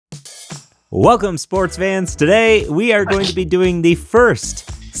Welcome, sports fans. Today, we are going to be doing the first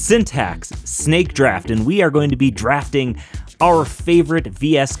syntax snake draft, and we are going to be drafting our favorite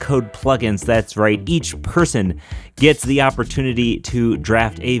VS Code plugins. That's right, each person gets the opportunity to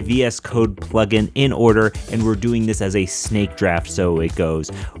draft a VS Code plugin in order, and we're doing this as a snake draft, so it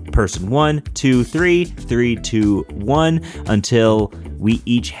goes person 1, 2, 3, 3, 2, 1, until we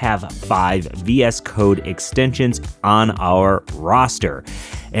each have 5 VS Code extensions on our roster.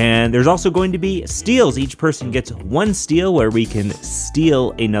 And there's also going to be steals. Each person gets 1 steal where we can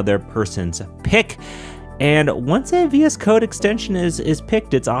steal another person's pick. And once a VS Code extension is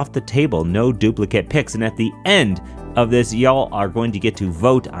picked, it's off the table. No duplicate picks. And at the end of this, y'all are going to get to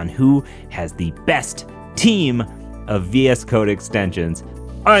vote on who has the best team of VS Code extensions.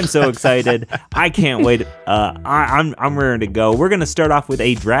 I'm so excited. I can't wait. I'm ready to go. We're going to start off with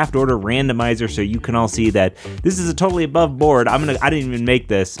a draft order randomizer so you can all see that this is a totally above board. I didn't even make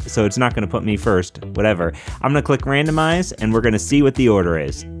this, so it's not going to put me first. Whatever. I'm going to click randomize, and we're going to see what the order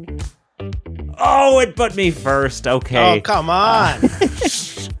is. Oh, it put me first. Okay. Oh, come on.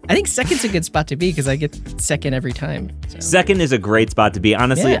 I think second's a good spot to be because I get second every time. So. Second is a great spot to be.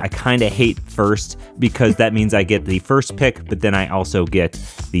 Honestly, Yeah. I kind of hate first because that means I get the first pick, but then I also get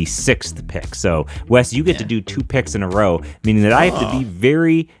the 6th pick. So, Wes, you get to do 2 picks in a row, meaning that I have to be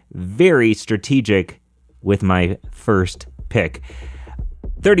very, very strategic with my first pick.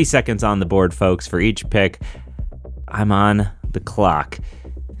 30 seconds on the board, folks, for each pick. I'm on the clock.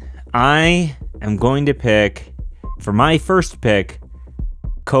 I am going to pick, for my first pick,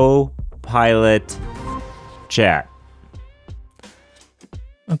 Copilot Chat.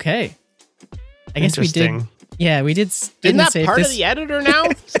 Okay. I guess we did. Interesting. Yeah, we did. Isn't that save part this. of the editor now,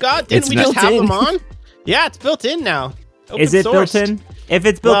 Scott? Didn't It's we just built have in. them on? Yeah, it's built in now. Is it built Open-sourced. in? If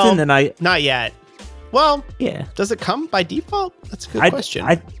it's built in, then I... Not yet. Well, Yeah. does it come by default? That's a good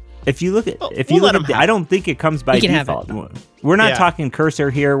question. If you look at, Well, if we'll you let look at, them have I don't think it comes by You can have default. it. We're not Yeah. talking cursor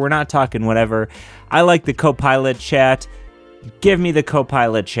here. We're not talking whatever. I like the Copilot Chat. Give me the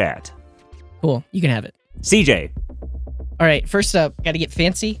Copilot Chat. Cool. You can have it. CJ. All right. First up, got to get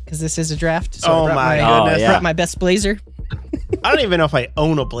fancy because this is a draft. So Oh I brought my goodness. goodness. yeah. brought my best blazer. I don't even know if I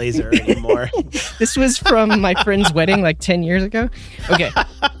own a blazer anymore. This was from my friend's wedding like 10 years ago. Okay.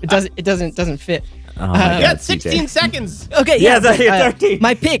 It doesn't fit. Oh my God, You got CJ. 16 seconds. Okay, Yeah, yeah. you're 13.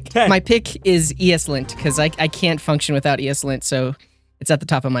 My pick 10. is ESLint because I can't function without ESLint, so it's at the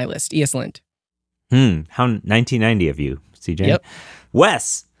top of my list. ESLint. How 1990 of you, CJ. Yep.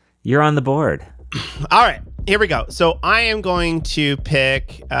 Wes, you're on the board. All right, here we go. So I am going to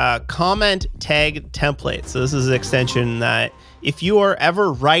pick comment tag template. So this is an extension that if you are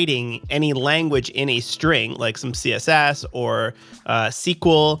ever writing any language in a string, like some CSS or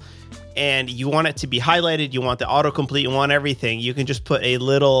SQL, and you want it to be highlighted, you want the autocomplete, you want everything, you can just put a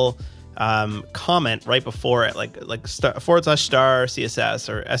little comment right before it, like / CSS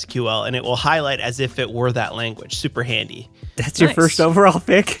or SQL, and it will highlight as if it were that language. Super handy. That's your Nice. first overall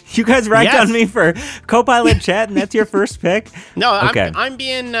pick? You guys ragged Yes. on me for Copilot Chat, and that's your first pick? No, Okay. I'm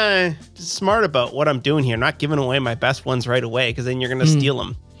being smart about what I'm doing here, not giving away my best ones right away, because then you're going to steal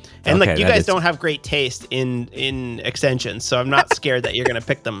them. And Okay, like, you that guys is- don't have great taste in extensions, so I'm not scared that you're going to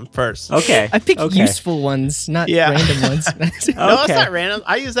pick them first. Okay. I pick okay. useful ones, not Yeah. random ones. No, Okay. it's not random.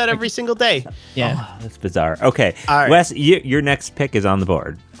 I use that every single day. Yeah. Oh, that's bizarre. Okay. All right. Wes, your next pick is on the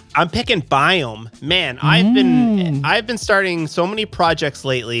board. I'm picking biome. Man, I've been starting so many projects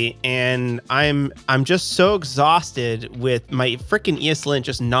lately, and I'm just so exhausted with my freaking ESLint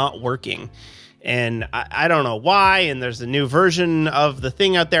just not working. And I don't know why, and there's a new version of the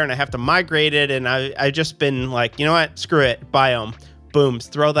thing out there, and I have to migrate it, and I just been like, you know what, screw it, biome. Boom,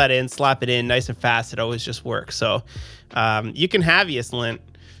 throw that in, slap it in, nice and fast. It always just works. So you can have ESLint.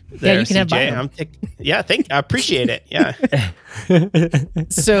 There, you can have CJ. biome. I appreciate it. Yeah.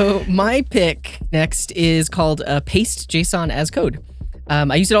 So my pick next is called paste JSON as code.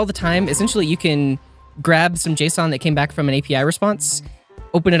 I use it all the time. Essentially, you can grab some JSON that came back from an API response,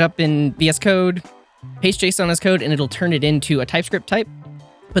 open it up in VS Code, paste JSON as code, and it'll turn it into a TypeScript type.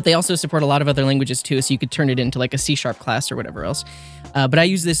 But they also support a lot of other languages too, so you could turn it into like a C# class or whatever else. But I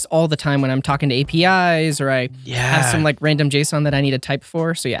use this all the time when I'm talking to APIs or I have some like random JSON that I need to type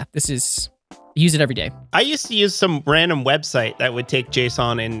for. So yeah, use it every day. I used to use some random website that would take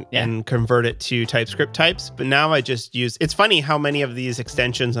JSON and convert it to TypeScript types, but now I just use, it's funny how many of these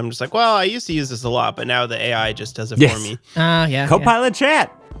extensions I'm just like, well, I used to use this a lot, but now the AI just does it for me. Yeah. Copilot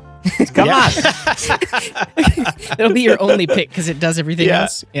Chat. Come on. It'll be your only pick because it does everything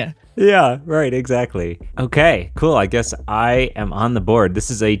else. Yeah. Yeah, right, exactly. Okay, cool. I guess I am on the board.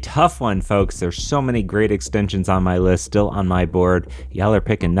 This is a tough one, folks. There's so many great extensions on my list, still on my board. Y'all are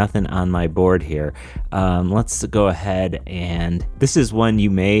picking nothing on my board here. Let's go ahead, and this is one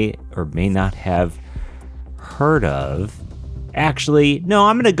you may or may not have heard of. Actually, no,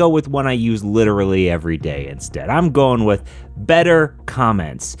 I'm going to go with one I use literally every day instead. I'm going with Better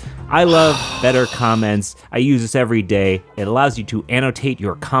Comments. I love Better Comments. I use this every day. It allows you to annotate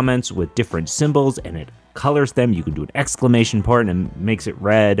your comments with different symbols, and it colors them. You can do an exclamation point and it makes it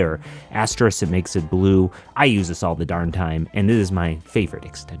red, or asterisk, it makes it blue. I use this all the darn time, and it is my favorite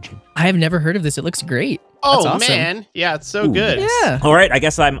extension. I have never heard of this. It looks great. Oh, That's awesome. man. Yeah, it's so good. Yeah. All right, I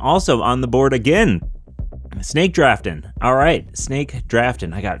guess I'm also on the board again. Snake drafting. All right, snake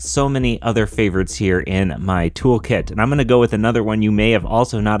drafting. I got so many other favorites here in my toolkit, and I'm going to go with another one you may have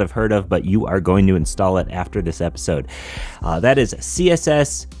also not have heard of, but you are going to install it after this episode. That is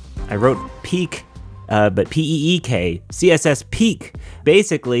CSS. I wrote Peek, but P-E-E-K, CSS Peek.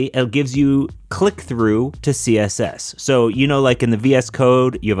 Basically, it gives you click-through to CSS. So, you know, like in the VS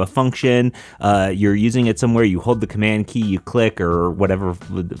Code, you have a function, you're using it somewhere, you hold the command key, you click, or whatever,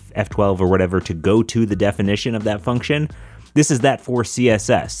 F12 or whatever, to go to the definition of that function. This is that for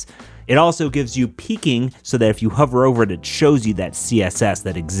CSS. It also gives you peeking so that if you hover over it, it shows you that CSS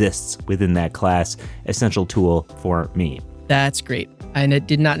that exists within that class. Essential tool for me. That's great. I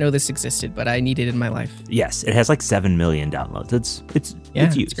did not know this existed, but I need it in my life. Yes, it has like 7 million downloads. It's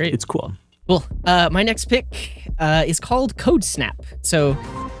used. It's great. It's cool. Cool. My next pick is called CodeSnap. So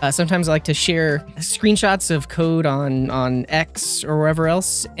sometimes I like to share screenshots of code on X or wherever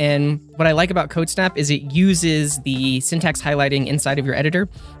else. And what I like about CodeSnap is it uses the syntax highlighting inside of your editor.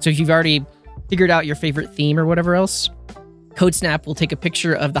 So if you've already figured out your favorite theme or whatever else, CodeSnap will take a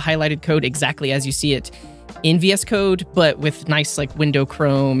picture of the highlighted code exactly as you see it in VS Code, but with nice like window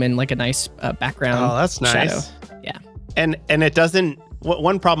chrome and like a nice background. Oh, that's nice. Shadow. Yeah. And it doesn't.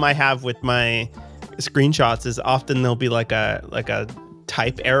 One problem I have with my screenshots is often there'll be like a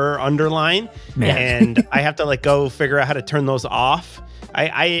type error underline, and I have to like go figure out how to turn those off.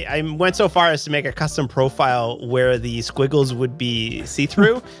 I went so far as to make a custom profile where the squiggles would be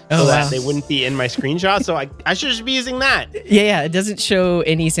see-through so that they wouldn't be in my screenshot. So I should just be using that. Yeah. It doesn't show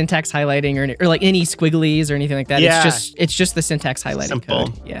any syntax highlighting or like any squigglies or anything like that. Yeah. It's just the syntax highlighting Simple.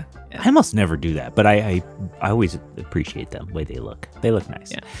 code. Yeah. I almost never do that, but I always appreciate them the way they look. They look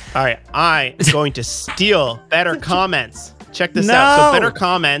nice. Yeah. All right, I am going to steal Better Comments. Check this out. So Better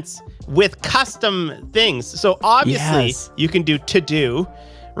Comments with custom things. So obviously you can do to do,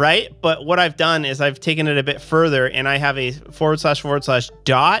 right? But what I've done is I've taken it a bit further, and I have a /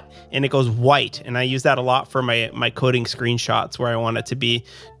 dot, and it goes white. And I use that a lot for my coding screenshots where I want it to be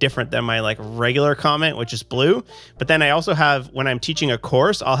different than my like regular comment, which is blue. But then I also have, when I'm teaching a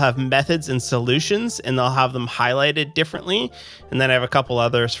course, I'll have methods and solutions, and they'll have them highlighted differently. And then I have a couple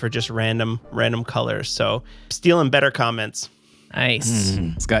others for just random colors. So stealing Better Comments. Nice.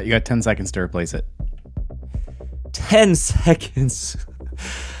 Scott, you got 10 seconds to replace it. 10 seconds.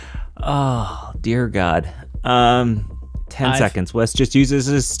 Oh, dear God. 10 seconds. Wes just uses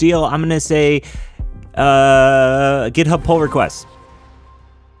as a steal. I'm going to say GitHub pull requests.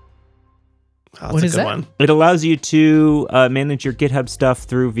 Oh, What that's is a good that? one. It allows you to manage your GitHub stuff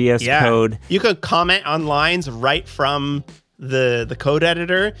through VS Code. You can comment on lines right from the code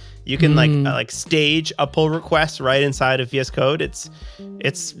editor. You can like stage a pull request right inside of VS Code.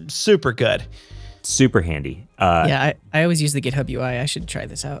 It's super good. Super handy. Yeah, I always use the GitHub UI. I should try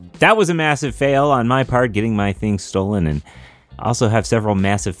this out. That was a massive fail on my part, getting my things stolen, and I also have several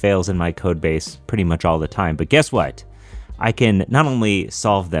massive fails in my code base pretty much all the time. But guess what? I can not only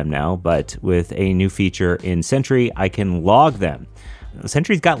solve them now, but with a new feature in Sentry, I can log them.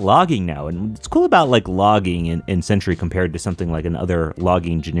 Sentry's got logging now, and what's cool about like logging in Sentry compared to something like another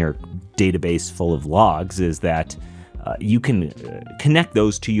logging generic database full of logs is that you can connect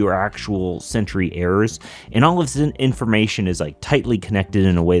those to your actual Sentry errors, and all of this information is like tightly connected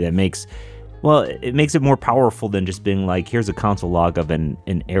in a way that makes it more powerful than just being like, here's a console log of an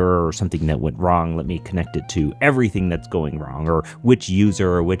error or something that went wrong. Let me connect it to everything that's going wrong, or which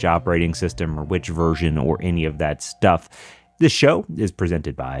user or which operating system or which version or any of that stuff. This show is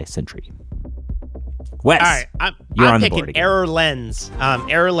presented by Sentry. Wes, All right, you're I'm on the picking board again. error lens.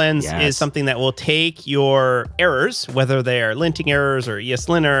 Error lens Yes. is something that will take your errors, whether they are linting errors or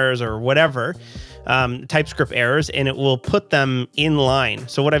ESLint errors or whatever, TypeScript errors, and it will put them in line.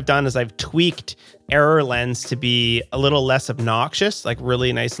 So what I've done is I've tweaked error lens to be a little less obnoxious, like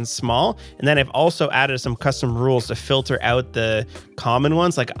really nice and small. And then I've also added some custom rules to filter out the common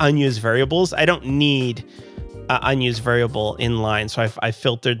ones, like unused variables. I don't need unused variable in-line. So I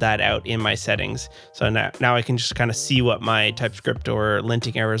filtered that out in my settings. So now I can just kind of see what my TypeScript or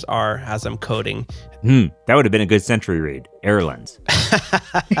linting errors are as I'm coding. That would have been a good Sentry read. Error lens.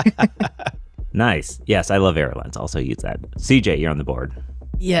 Nice. Yes, I love error lens. Also use that. CJ, you're on the board.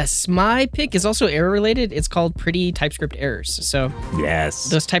 Yes, my pick is also error related. It's called pretty TypeScript errors. So Yes.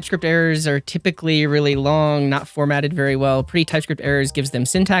 those TypeScript errors are typically really long, not formatted very well. Pretty TypeScript errors gives them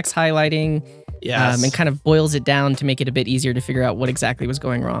syntax highlighting. Yes. And kind of boils it down to make it a bit easier to figure out what exactly was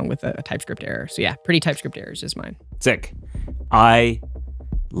going wrong with a TypeScript error. So yeah, pretty TypeScript errors is mine. Sick. I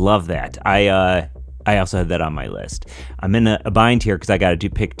love that. I also had that on my list. I'm in a bind here because I got to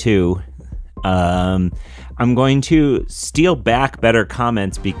pick two. I'm going to steal back better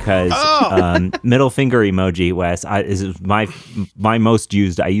comments because middle finger emoji, Wes, is my most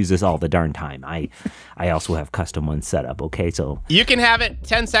used. I use this all the darn time. I also have custom ones set up. Okay, so you can have it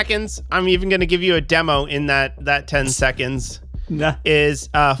 10 seconds. I'm even going to give you a demo in that 10 seconds. Is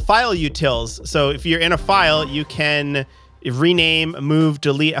FileUtils. So if you're in a file, you can rename, move,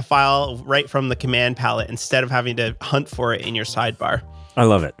 delete a file right from the command palette instead of having to hunt for it in your sidebar. I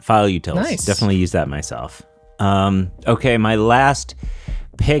love it. FileUtils. Nice. Definitely use that myself. Okay, my last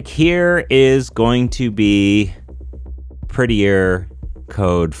pick here is going to be prettier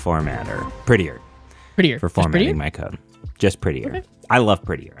code formatter. Prettier for formatting my code. Just prettier. Okay. I love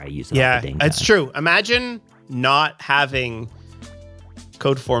prettier. I use it all the dang time. It's true. Imagine not having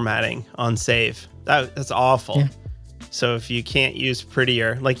code formatting on save. That's awful. Yeah. So if you can't use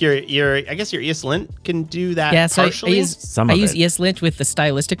prettier, like I guess your ESLint can do that. Yeah, so partially. I use ESLint with the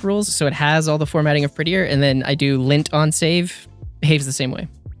stylistic rules, so it has all the formatting of prettier, and then I do lint on save, behaves the same way.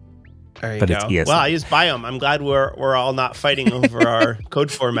 There you go. Well, I use biome. I'm glad we're all not fighting over our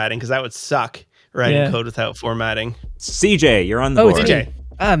code formatting because that would suck, writing code without formatting. CJ, you're on the board. CJ.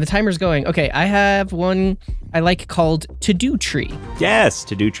 The timer's going. Okay, I have one I like called ToDoTree. Yes,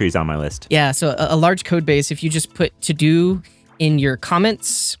 ToDoTree's on my list. Yeah, so a large code base, if you just put to-do in your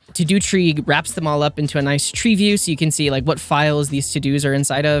comments, ToDoTree wraps them all up into a nice tree view so you can see like what files these to-dos are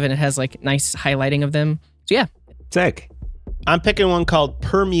inside of, and it has like nice highlighting of them. So yeah. Sick. I'm picking one called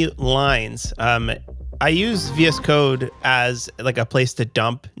permute lines. I use VS Code as like a place to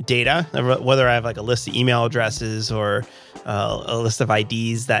dump data, whether I have like a list of email addresses or a list of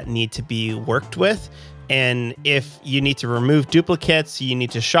IDs that need to be worked with. And if you need to remove duplicates, you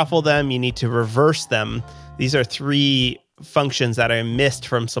need to shuffle them, you need to reverse them. These are three functions that I missed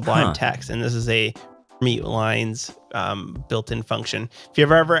from Sublime Text. And this is a permute lines built-in function. If you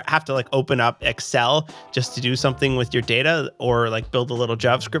ever have to like open up Excel just to do something with your data or like build a little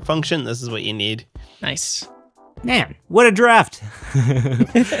JavaScript function, this is what you need. Nice. Man, what a draft.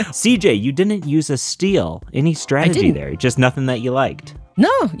 CJ, you didn't use a steal. Any strategy there? Just nothing that you liked. No,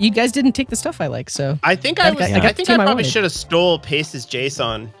 you guys didn't take the stuff I like, so I think I probably should have stole Paste's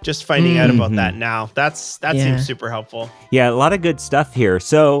JSON. Just finding out about that now. That seems super helpful. Yeah, a lot of good stuff here.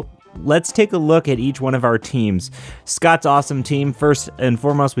 So let's take a look at each one of our teams. Scott's awesome team. First and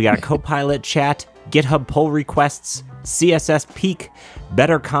foremost, we got Copilot chat, GitHub pull requests, CSS peak,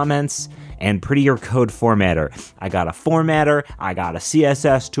 better comments, and prettier code formatter. I got a formatter, I got a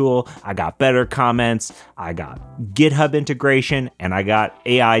CSS tool, I got better comments, I got GitHub integration, and I got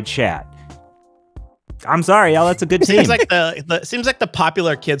AI chat. I'm sorry, y'all, that's a good team. Seems like the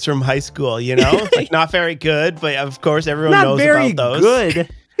popular kids from high school, you know? Like not very good, but of course everyone knows about those. Not very good.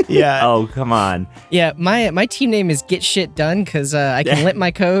 Yeah. Oh, come on. Yeah, my team name is Get Shit Done because I can lint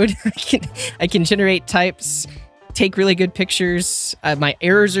my code. I can generate types, take really good pictures. My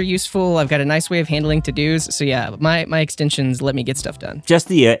errors are useful. I've got a nice way of handling to-dos. So yeah, my extensions let me get stuff done. Just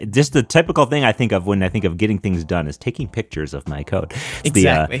the typical thing I think of when I think of getting things done is taking pictures of my code.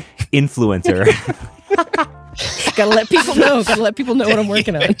 Exactly. The influencer. Gotta let people know. Gotta let people know what I'm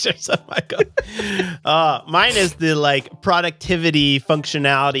working on. Mine is the like productivity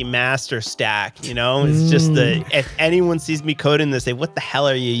functionality master stack. You know, it's just if anyone sees me coding this, say, "What the hell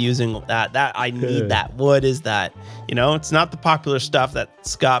are you using that? That I need that. What is that?" You know, it's not the popular stuff that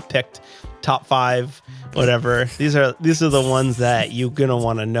Scott picked, top 5, whatever. These are the ones that you're gonna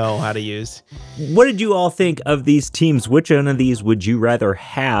want to know how to use. What did you all think of these teams? Which one of these would you rather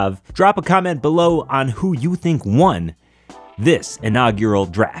have? Drop a comment below on who you think won this inaugural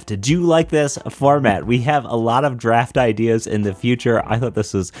draft. Did you like this format? We have a lot of draft ideas in the future. I thought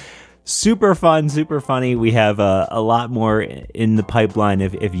this was super fun, super funny. We have a lot more in the pipeline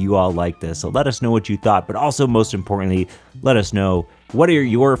if you all like this. So let us know what you thought, but also most importantly, let us know what are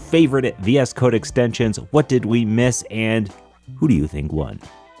your favorite VS Code extensions, what did we miss, and who do you think won?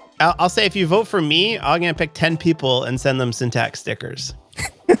 I'll say if you vote for me, I'm going to pick 10 people and send them syntax stickers.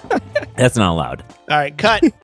 That's not allowed. All right, cut.